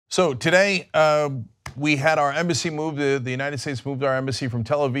So today we had our embassy moved. The United States moved our embassy from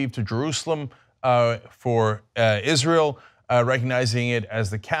Tel Aviv to Jerusalem for Israel, recognizing it as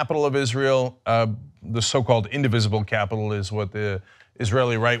the capital of Israel. The so-called indivisible capital is what the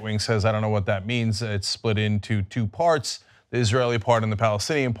Israeli right wing says. I don't know what that means. It's split into two parts. The Israeli part and the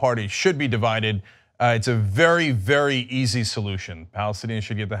Palestinian party should be divided. It's a very, very easy solution. Palestinians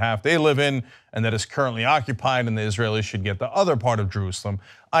should get the half they live in and that is currently occupied, and the Israelis should get the other part of Jerusalem.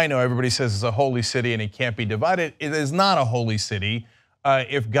 I know everybody says it's a holy city and it can't be divided. It is not a holy city.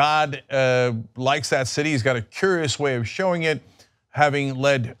 If God likes that city, he's got a curious way of showing it, having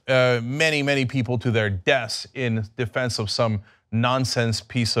led many, many people to their deaths in defense of some nonsense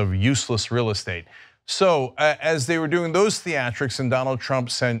piece of useless real estate. So as they were doing those theatrics, and Donald Trump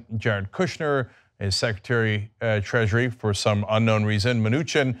sent Jared Kushner, his Secretary Treasury, for some unknown reason,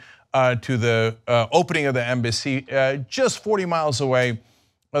 Mnuchin, to the opening of the embassy just 40 miles away,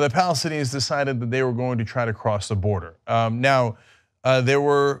 the Palestinians decided that they were going to try to cross the border. Now, there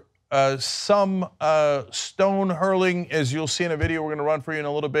were some stone hurling, as you'll see in a video we're going to run for you in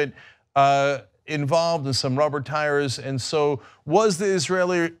a little bit, involved in some rubber tires. And so was the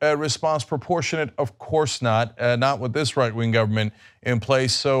Israeli response proportionate? Of course not, not with this right-wing government in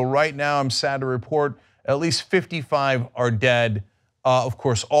place. So right now, I'm sad to report, at least 55 are dead. Of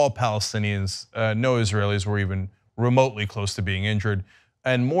course, all Palestinians, no Israelis were even remotely close to being injured,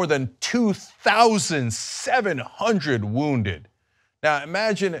 and more than 2,700 wounded. Now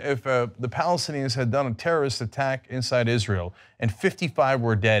imagine if the Palestinians had done a terrorist attack inside Israel and 55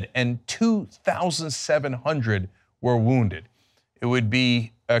 were dead and 2,700 were wounded. It would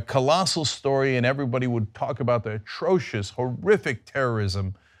be a colossal story, and everybody would talk about the atrocious, horrific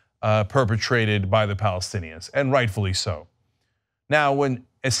terrorism perpetrated by the Palestinians, and rightfully so. Now, when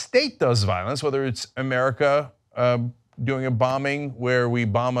a state does violence, whether it's America doing a bombing where we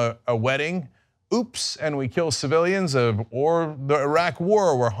bomb a wedding, oops, and we kill civilians, or the Iraq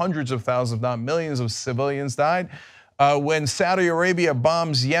War where hundreds of thousands, if not millions of civilians died, when Saudi Arabia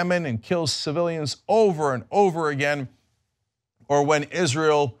bombs Yemen and kills civilians over and over again, or when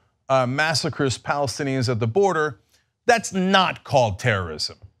Israel massacres Palestinians at the border, that's not called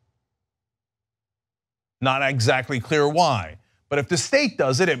terrorism. Not exactly clear why, but if the state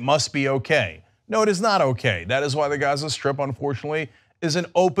does it, it must be okay. No, it is not okay. That is why the Gaza Strip, unfortunately, is an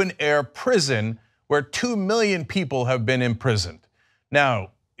open-air prison where 2 million people have been imprisoned.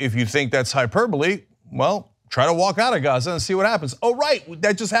 Now, if you think that's hyperbole, well, try to walk out of Gaza and see what happens. Oh, right,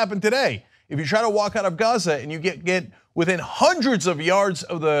 that just happened today. If you try to walk out of Gaza and you get within hundreds of yards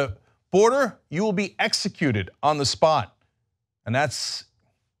of the border, you will be executed on the spot. And that's,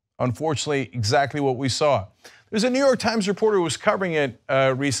 unfortunately, exactly what we saw. There's a New York Times reporter who was covering it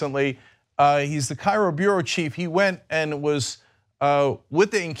recently. He's the Cairo bureau chief. He went and was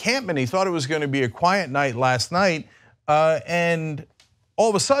with the encampment. He thought it was going to be a quiet night last night, and all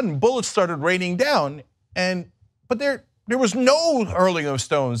of a sudden bullets started raining down, but there was no hurling of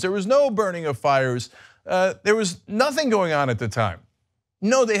stones, there was no burning of fires, there was nothing going on at the time.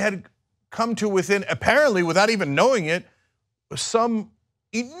 No, they had come to within, apparently without even knowing it, some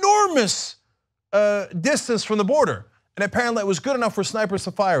enormous distance from the border, and apparently it was good enough for snipers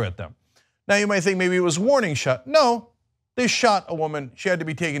to fire at them. Now you might think maybe it was warning shot. No, they shot a woman. She had to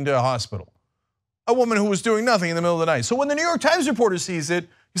be taken to a hospital. A woman who was doing nothing in the middle of the night. So when the New York Times reporter sees it,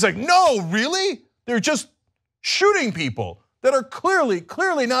 he's like, no, really? They're just shooting people that are clearly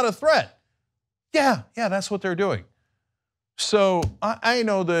not a threat. Yeah, that's what they're doing. So I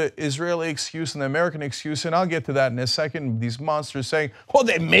know the Israeli excuse and the American excuse, and I'll get to that in a second. These monsters saying, well,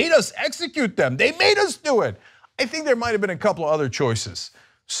 they made us execute them. They made us do it. I think there might have been a couple of other choices.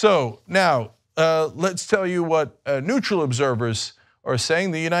 So now, let's tell you what neutral observers are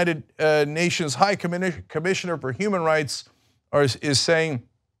saying. The United Nations High Commissioner for Human Rights is saying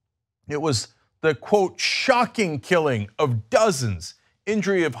it was the, quote, shocking killing of dozens,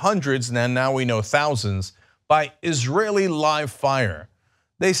 injury of hundreds, and now we know thousands, by Israeli live fire.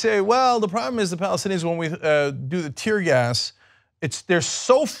 They say, well, the problem is the Palestinians, when we do the tear gas, they're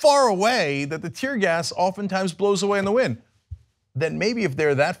so far away that the tear gas oftentimes blows away in the wind. Then maybe if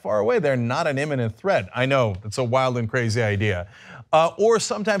they're that far away, they're not an imminent threat. I know, it's a wild and crazy idea. Or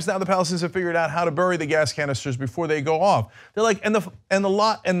sometimes now the Palestinians have figured out how to bury the gas canisters before they go off. They're like, and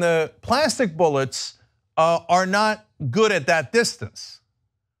the plastic bullets are not good at that distance,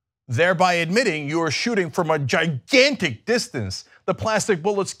 thereby admitting you are shooting from a gigantic distance. The plastic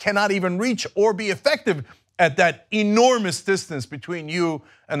bullets cannot even reach or be effective at that enormous distance between you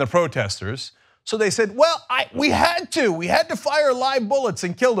and the protesters. So they said, well, we had to fire live bullets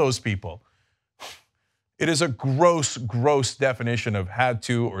and kill those people. It is a gross, gross definition of had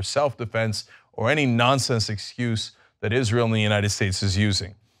to or self-defense or any nonsense excuse that Israel and the United States is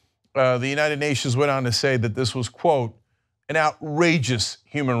using. The United Nations went on to say that this was, quote, an outrageous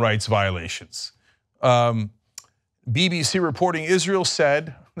human rights violations. BBC reporting Israel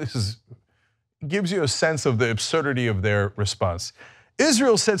said, gives you a sense of the absurdity of their response.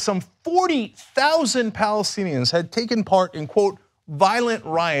 Israel said some 40,000 Palestinians had taken part in, quote, violent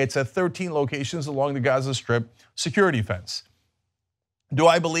riots at 13 locations along the Gaza Strip security fence. Do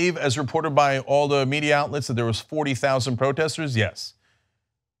I believe, as reported by all the media outlets, that there was 40,000 protesters? Yes.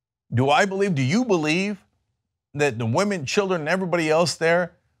 Do you believe that the women, children, and everybody else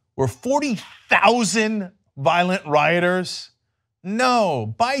there were 40,000 violent rioters?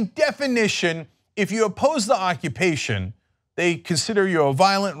 No. By definition, if you oppose the occupation, they consider you a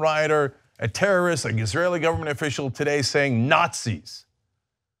violent rioter, a terrorist, like Israeli government official today saying Nazis.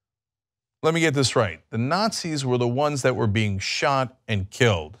 Let me get this right. The Nazis were the ones that were being shot and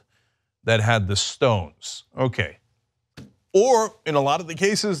killed, that had the stones. Okay. Or in a lot of the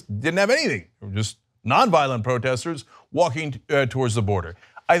cases, didn't have anything. They were just nonviolent protesters walking towards the border.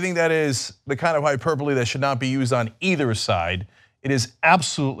 I think that is the kind of hyperbole that should not be used on either side. It is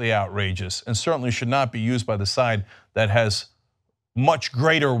absolutely outrageous and certainly should not be used by the side that has much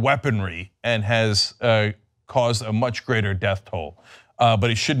greater weaponry and has caused a much greater death toll. But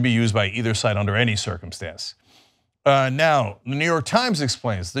it shouldn't be used by either side under any circumstance. Now, the New York Times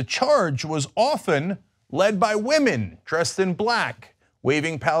explains the charge was often led by women dressed in black,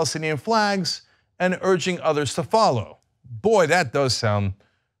 waving Palestinian flags and urging others to follow. Boy, that does sound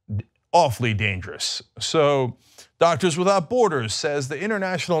awfully dangerous. So Doctors Without Borders says that's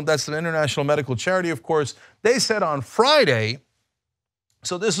an international medical charity, of course, they said on Friday,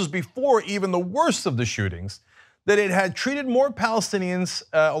 so this was before even the worst of the shootings, that it had treated more Palestinians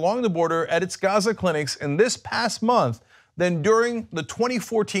along the border at its Gaza clinics in this past month than during the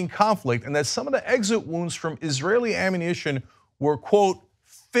 2014 conflict, and that some of the exit wounds from Israeli ammunition were, quote,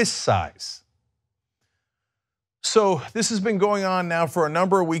 fist size. So this has been going on now for a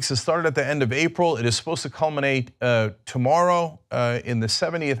number of weeks. It started at the end of April. It is supposed to culminate tomorrow in the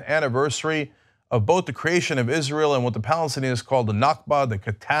 70th anniversary of both the creation of Israel and what the Palestinians call the Nakba, the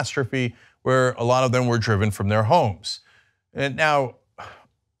catastrophe, where a lot of them were driven from their homes. And now,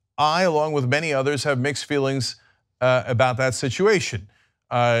 I, along with many others, have mixed feelings about that situation.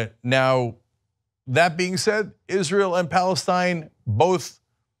 Now, that being said, Israel and Palestine both,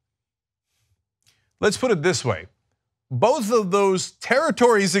 let's put it this way, both of those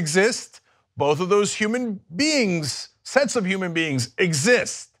territories exist, both of those human beings, sets of human beings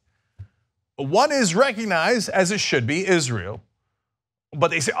exist. One is recognized, as it should be, Israel.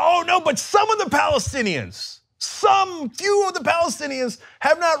 But they say, oh no, but some of the Palestinians, some few of the Palestinians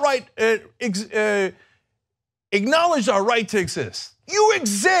have not acknowledged our right to exist. You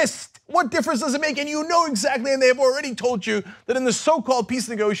exist. What difference does it make? And you know exactly, and they have already told you that in the so-called peace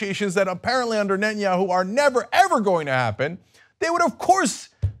negotiations that apparently under Netanyahu are never ever going to happen, they would of course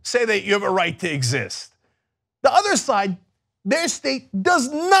say that you have a right to exist. The other side, their state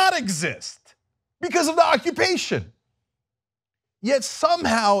does not exist because of the occupation. Yet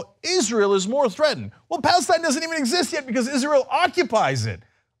somehow Israel is more threatened. Well, Palestine doesn't even exist yet because Israel occupies it.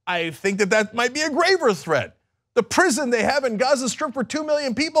 I think that might be a graver threat. The prison they have in Gaza Strip for 2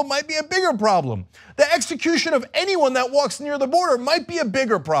 million people might be a bigger problem. The execution of anyone that walks near the border might be a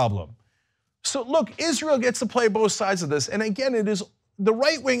bigger problem. So look, Israel gets to play both sides of this. And again, it is the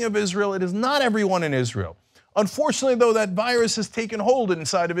right wing of Israel. It is not everyone in Israel. Unfortunately, though, that virus has taken hold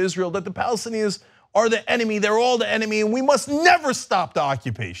inside of Israel, that the Palestinians are the enemy, they're all the enemy, and we must never stop the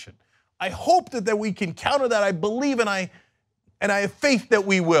occupation. I hope that we can counter that. I believe and I have faith that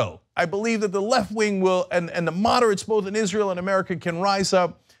we will. I believe that the left wing will and the moderates both in Israel and America can rise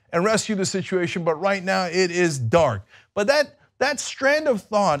up and rescue the situation, but right now it is dark. But that strand of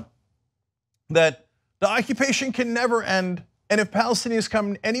thought that the occupation can never end, and if Palestinians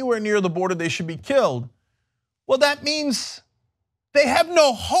come anywhere near the border, they should be killed, well, that means they have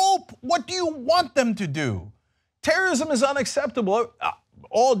no hope. What do you want them to do? Terrorism is unacceptable.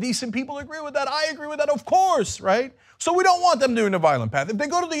 All decent people agree with that. I agree with that, of course, right? So we don't want them doing a violent path. If they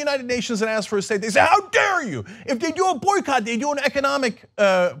go to the United Nations and ask for a state, they say, how dare you? If they do a boycott, they do an economic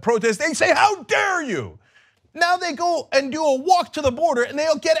protest, they say, how dare you? Now they go and do a walk to the border and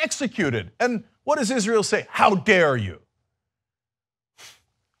they'll get executed. And what does Israel say? How dare you?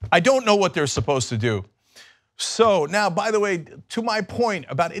 I don't know what they're supposed to do. So now, by the way, to my point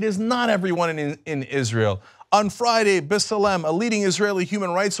about it is not everyone in Israel. On Friday, B'Tselem, a leading Israeli human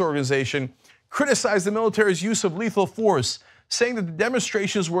rights organization, criticized the military's use of lethal force, saying that the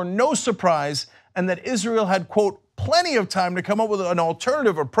demonstrations were no surprise and that Israel had, quote, plenty of time to come up with an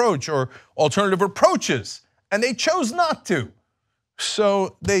alternative approach or alternative approaches, and they chose not to.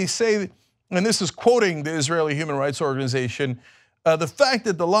 So they say, and this is quoting the Israeli Human Rights Organization, the fact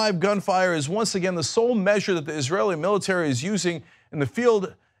that the live gunfire is once again the sole measure that the Israeli military is using in the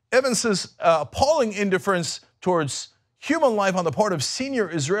field evinces appalling indifference towards human life on the part of senior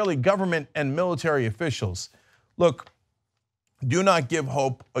Israeli government and military officials. Look, do not give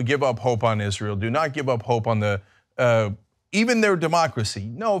up hope on Israel. Do not give up hope on even their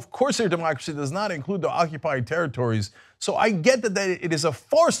democracy. No, of course their democracy does not include the occupied territories. So I get that it is a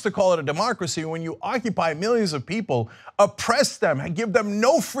farce to call it a democracy when you occupy millions of people, oppress them, and give them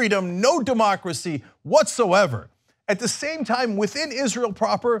no freedom, no democracy whatsoever. At the same time, within Israel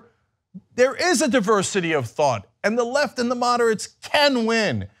proper, there is a diversity of thought, and the left and the moderates can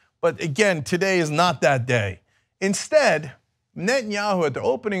win. But again, today is not that day. Instead, Netanyahu at the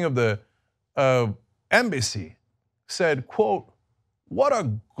opening of the embassy said, quote, "What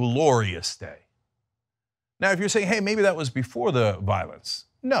a glorious day." Now, if you're saying, hey, maybe that was before the violence.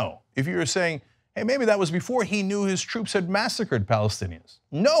 No. If you're saying, hey, maybe that was before he knew his troops had massacred Palestinians.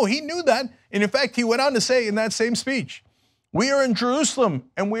 No, he knew that. And in fact, he went on to say in that same speech, "We are in Jerusalem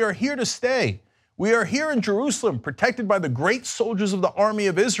and we are here to stay. We are here in Jerusalem, protected by the great soldiers of the army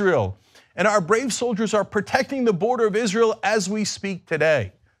of Israel. And our brave soldiers are protecting the border of Israel as we speak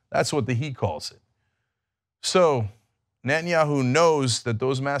today." That's what he calls it. So Netanyahu knows that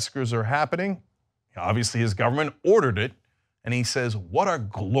those massacres are happening. Obviously, his government ordered it, and he says, "What a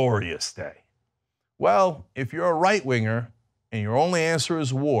glorious day." Well, if you're a right-winger and your only answer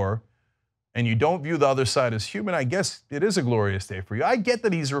is war, and you don't view the other side as human, I guess it is a glorious day for you. I get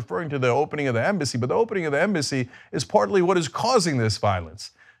that he's referring to the opening of the embassy, but the opening of the embassy is partly what is causing this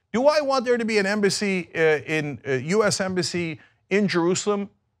violence. Do I want there to be an embassy, US embassy in Jerusalem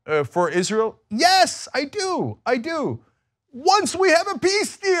for Israel? Yes, I do. I do. Once we have a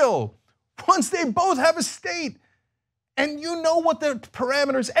peace deal, once they both have a state, and you know what the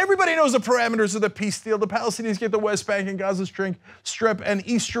parameters, everybody knows the parameters of the peace deal. The Palestinians get the West Bank and Gaza Strip and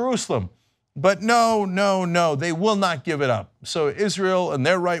East Jerusalem. But no, they will not give it up. So Israel and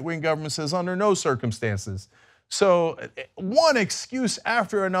their right-wing government says under no circumstances. So one excuse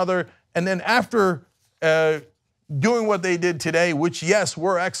after another, and then after doing what they did today, which yes,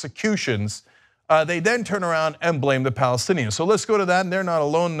 were executions, they then turn around and blame the Palestinians. So let's go to that, and they're not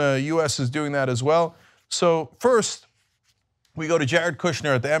alone. The US is doing that as well. So first, we go to Jared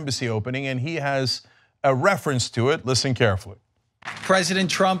Kushner at the embassy opening, and he has a reference to it. Listen carefully. President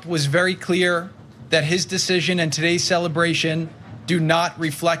Trump was very clear that his decision and today's celebration do not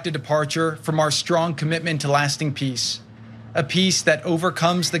reflect a departure from our strong commitment to lasting peace, a peace that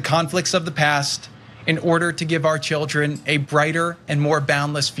overcomes the conflicts of the past in order to give our children a brighter and more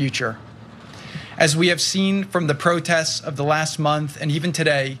boundless future. As we have seen from the protests of the last month and even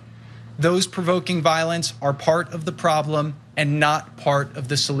today, those provoking violence are part of the problem and not part of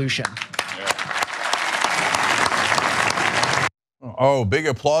the solution. Oh, big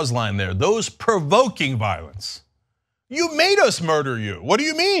applause line there. Those provoking violence. You made us murder you. What do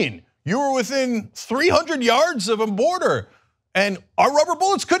you mean? You were within 300 yards of a border and our rubber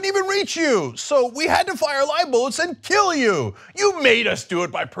bullets couldn't even reach you. So we had to fire live bullets and kill you. You made us do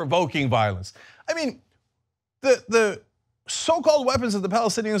it by provoking violence. I mean, the so-called weapons that the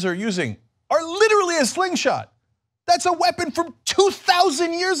Palestinians are using are literally a slingshot. That's a weapon from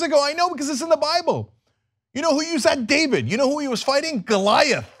 2,000 years ago. I know because it's in the Bible. You know who used that? David. You know who he was fighting?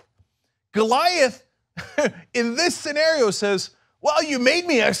 Goliath. Goliath, in this scenario, says, well, you made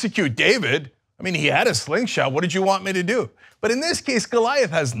me execute David. I mean, he had a slingshot. What did you want me to do? But in this case,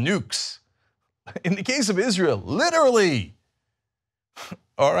 Goliath has nukes. In the case of Israel, literally.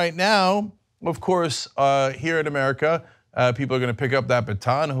 All right, now, of course, here in America, people are going to pick up that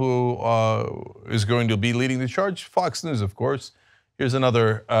baton. Who is going to be leading the charge? Fox News, of course. Here's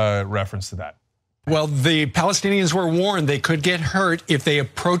another reference to that. Well, the Palestinians were warned they could get hurt if they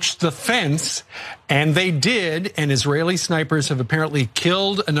approached the fence, and they did, and Israeli snipers have apparently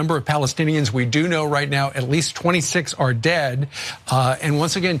killed a number of Palestinians. We do know right now at least 26 are dead. And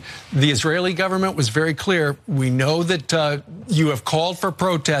once again, the Israeli government was very clear. We know that you have called for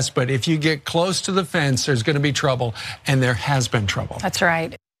protests, but if you get close to the fence, there's going to be trouble, and there has been trouble. That's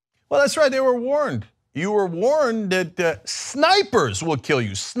right. Well, that's right, they were warned. You were warned that snipers will kill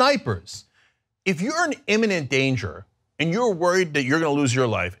you, snipers. If you're in imminent danger and you're worried that you're going to lose your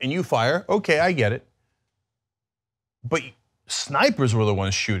life and you fire, okay, I get it. But snipers were the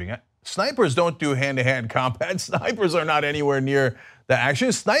ones shooting. Snipers don't do hand-to-hand combat. Snipers are not anywhere near the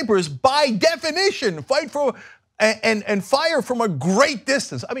action. Snipers, by definition, fight for and fire from a great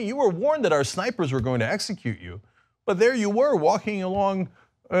distance. I mean, you were warned that our snipers were going to execute you, but there you were walking along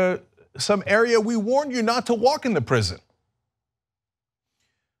some area we warned you not to walk in the prison.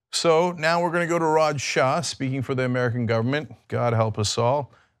 So now we're going to go to Raj Shah, speaking for the American government. God help us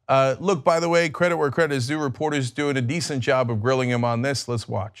all. Look, by the way, credit where credit is due. Reporters doing a decent job of grilling him on this. Let's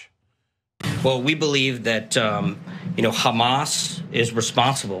watch. Well, we believe that Hamas is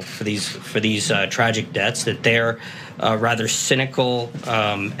responsible for these tragic deaths. That their rather cynical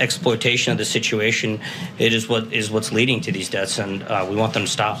exploitation of the situation is what's leading to these deaths, and we want them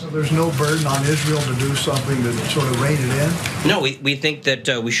to stop. So there's no burden on Israel to do something to sort of rein it in? No, we think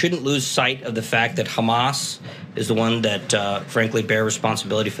that we shouldn't lose sight of the fact that Hamas is the one that, frankly, bear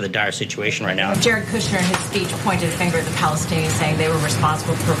responsibility for the dire situation right now. Jared Kushner, in his speech, pointed a finger at the Palestinians, saying they were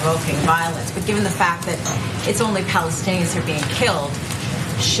responsible for provoking violence. But given the fact that it's only Palestinians who are being killed,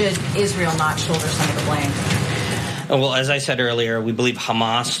 should Israel not shoulder some of the blame? Well, as I said earlier, we believe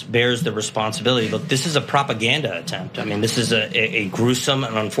Hamas bears the responsibility. Look, this is a propaganda attempt. I mean, this is a gruesome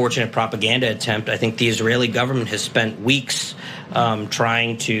and unfortunate propaganda attempt. I think the Israeli government has spent weeks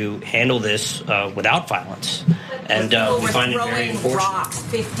trying to handle this without violence. And we find it very unfortunate. Rocks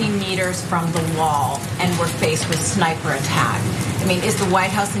 50 meters from the wall, and we're faced with sniper attack. I mean, is the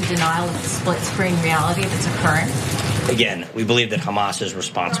White House in denial of the split-screen reality that's occurring? Again, we believe that Hamas is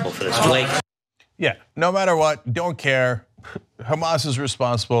responsible for this. Blake. Yeah, no matter what, don't care. Hamas is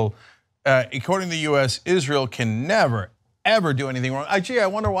responsible. According to the US, Israel can never, ever do anything wrong. Gee, I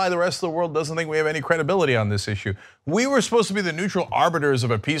wonder why the rest of the world doesn't think we have any credibility on this issue. We were supposed to be the neutral arbiters of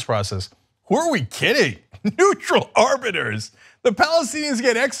a peace process. Who are we kidding? Neutral arbiters. The Palestinians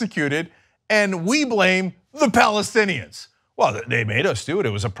get executed and we blame the Palestinians. Well, they made us do it.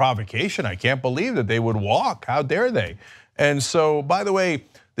 It was a provocation. I can't believe that they would walk. How dare they? And so, by the way,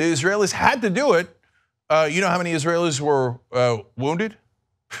 the Israelis had to do it. You know how many Israelis were wounded?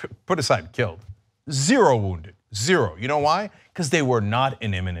 Put aside, killed. 0 wounded, 0. You know why? Because they were not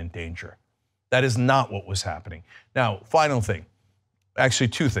in imminent danger. That is not what was happening. Now, final thing. Actually,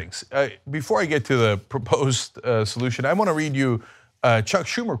 2 things. Before I get to the proposed solution, I want to read you a Chuck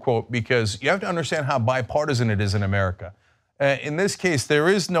Schumer quote because you have to understand how bipartisan it is in America. In this case, there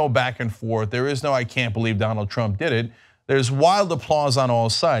is no back and forth. There is no, I can't believe Donald Trump did it. There's wild applause on all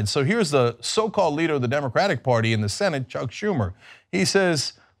sides. So here's the so-called leader of the Democratic Party in the Senate, Chuck Schumer. He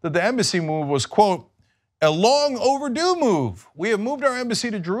says that the embassy move was, quote, a long overdue move. We have moved our embassy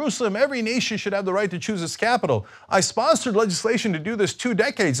to Jerusalem. Every nation should have the right to choose its capital. I sponsored legislation to do this 2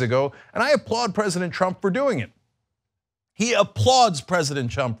 decades ago, and I applaud President Trump for doing it. He applauds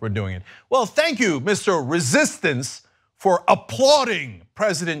President Trump for doing it. Well, thank you, Mr. Resistance, for applauding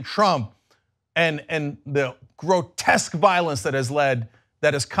President Trump and the grotesque violence that has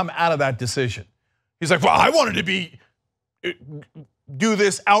come out of that decision. He's like, well, I wanted to do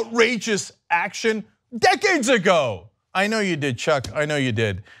this outrageous action decades ago. I know you did, Chuck. I know you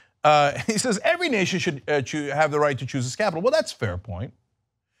did. He says every nation should have the right to choose its capital. Well, that's a fair point.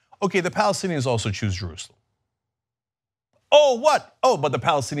 Okay, the Palestinians also choose Jerusalem. Oh, what? Oh, but the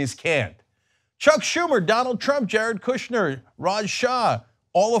Palestinians can't. Chuck Schumer, Donald Trump, Jared Kushner, Raj Shah,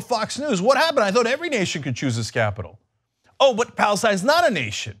 all of Fox News. What happened? I thought every nation could choose its capital. Oh, but Palestine's not a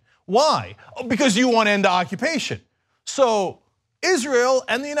nation. Why? Oh, because you want to end the occupation. So Israel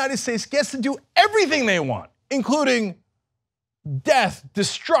and the United States gets to do everything they want, including death,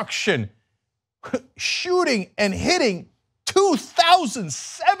 destruction, shooting and hitting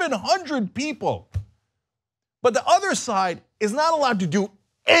 2,700 people. But the other side is not allowed to do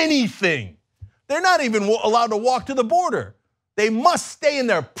anything. They're not even allowed to walk to the border. They must stay in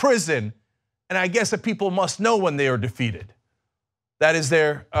their prison, and I guess that people must know when they are defeated. That is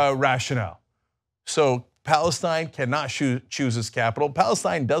their rationale. So Palestine cannot choose its capital.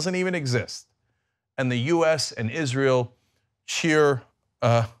 Palestine doesn't even exist. And the US and Israel cheer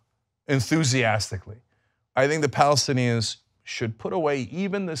enthusiastically. I think the Palestinians should put away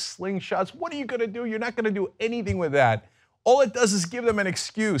even the slingshots. What are you gonna do? You're not gonna do anything with that. All it does is give them an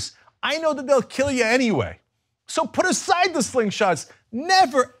excuse. I know that they'll kill you anyway. So put aside the slingshots.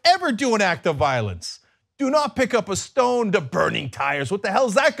 Never, ever do an act of violence. Do not pick up a stone to burning tires. What the hell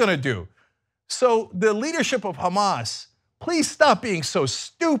is that gonna do? So the leadership of Hamas, please stop being so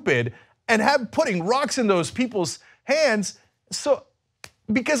stupid and putting rocks in those people's hands.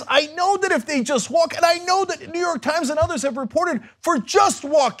 Because I know that if they just walk, and I know that New York Times and others have reported for just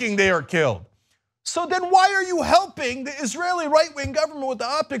walking they are killed. So then why are you helping the Israeli right-wing government with the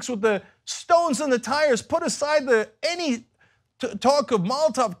optics, with the stones and the tires? Put aside any talk of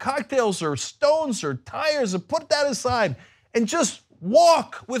Molotov cocktails or stones or tires, and put that aside and just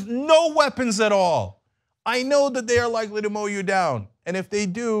walk with no weapons at all. I know that they are likely to mow you down. And if they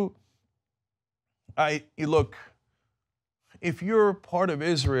do, look, if you're part of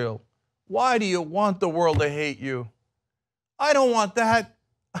Israel, why do you want the world to hate you? I don't want that.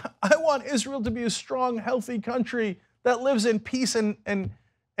 I want Israel to be a strong, healthy country that lives in peace and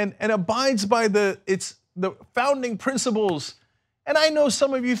abides by the founding principles. And I know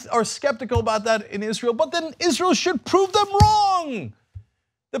some of you are skeptical about that in Israel, but then Israel should prove them wrong.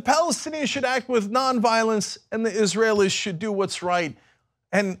 The Palestinians should act with nonviolence, and the Israelis should do what's right.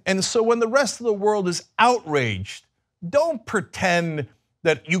 And so when the rest of the world is outraged, don't pretend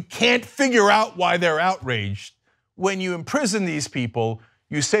that you can't figure out why they're outraged. When you imprison these people,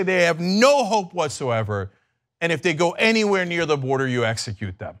 you say they have no hope whatsoever, and if they go anywhere near the border, you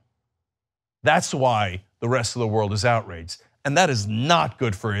execute them. That's why the rest of the world is outraged, and that is not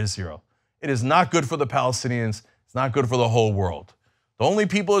good for Israel. It is not good for the Palestinians. It's not good for the whole world. The only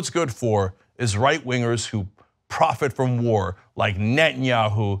people it's good for is right-wingers who profit from war, like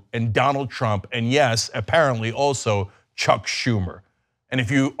Netanyahu and Donald Trump, and yes, apparently also Chuck Schumer. And if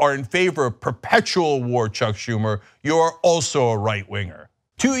you are in favor of perpetual war, Chuck Schumer, you are also a right-winger.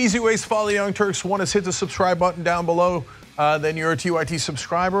 2 easy ways to follow the Young Turks. One is hit the subscribe button down below, then you're a TYT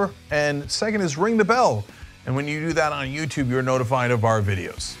subscriber. And second is ring the bell. And when you do that on YouTube, you're notified of our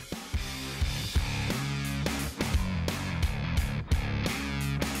videos.